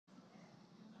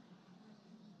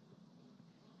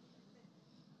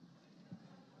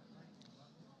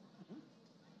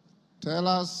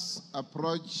Tellers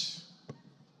approach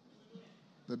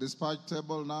the dispatch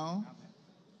table now.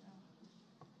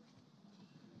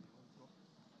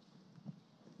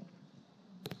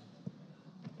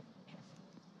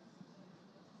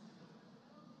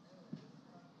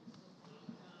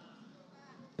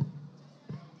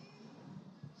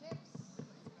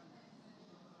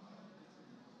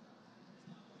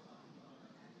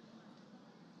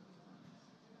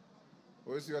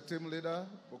 Who is your team leader,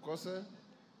 Bukose?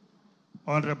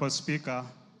 Honorable Speaker,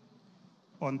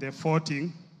 on the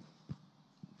voting,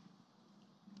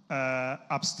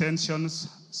 abstentions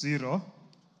 0,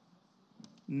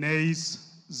 nays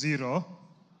 0,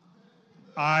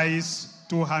 ayes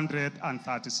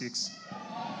 236.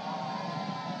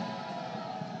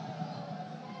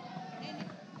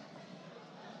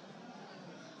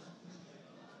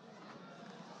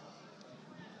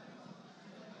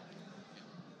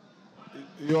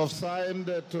 You have signed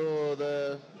to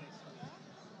the...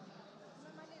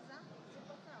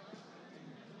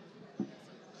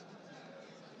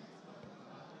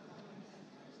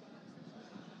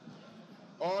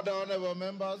 Order, honorable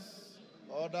members.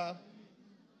 Order.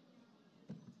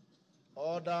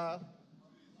 Order.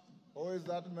 Who is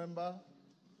that member?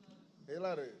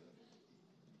 Hillary.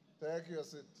 Take your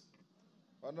seat.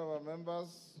 Honorable members,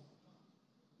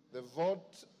 the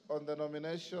vote on the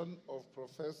nomination of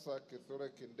Professor Kithure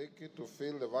Kindiki to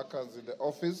fill the vacancy in the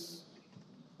office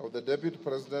of the Deputy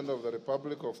President of the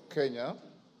Republic of Kenya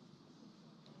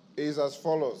is as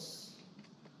follows.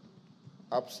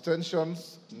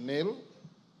 Abstentions, nil.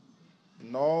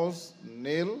 Noes,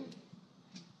 nil.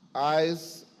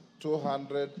 Ayes,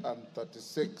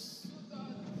 236.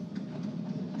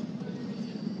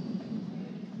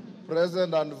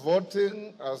 Present and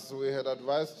voting, as we had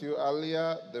advised you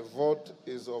earlier, the vote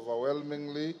is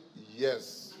overwhelmingly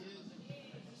yes.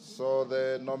 So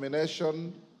the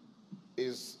nomination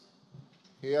is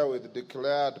herewith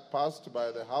declared passed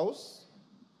by the House,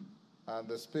 and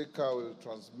the Speaker will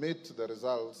transmit the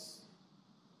results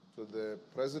to the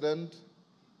President,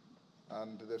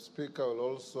 and the Speaker will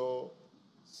also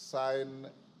sign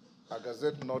a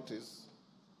Gazette notice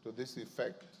to this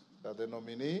effect, that the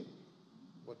nominee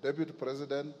for Deputy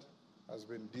President has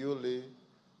been duly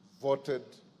voted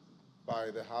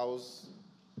by the House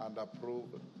and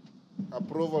approved.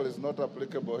 Approval is not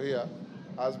applicable here.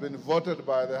 Has been voted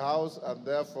by the House and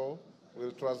therefore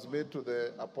will transmit to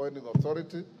the appointing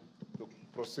authority to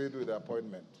proceed with the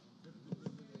appointment.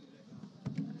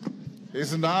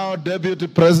 Is now Deputy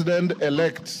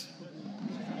President-elect.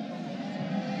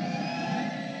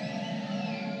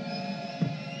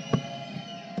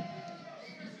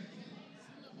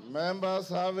 Members,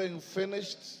 having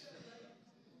finished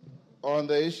on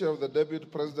the issue of the Deputy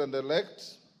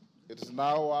President-elect, it is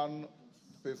now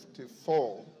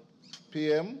 1:54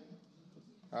 p.m.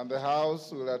 and the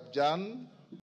House will adjourn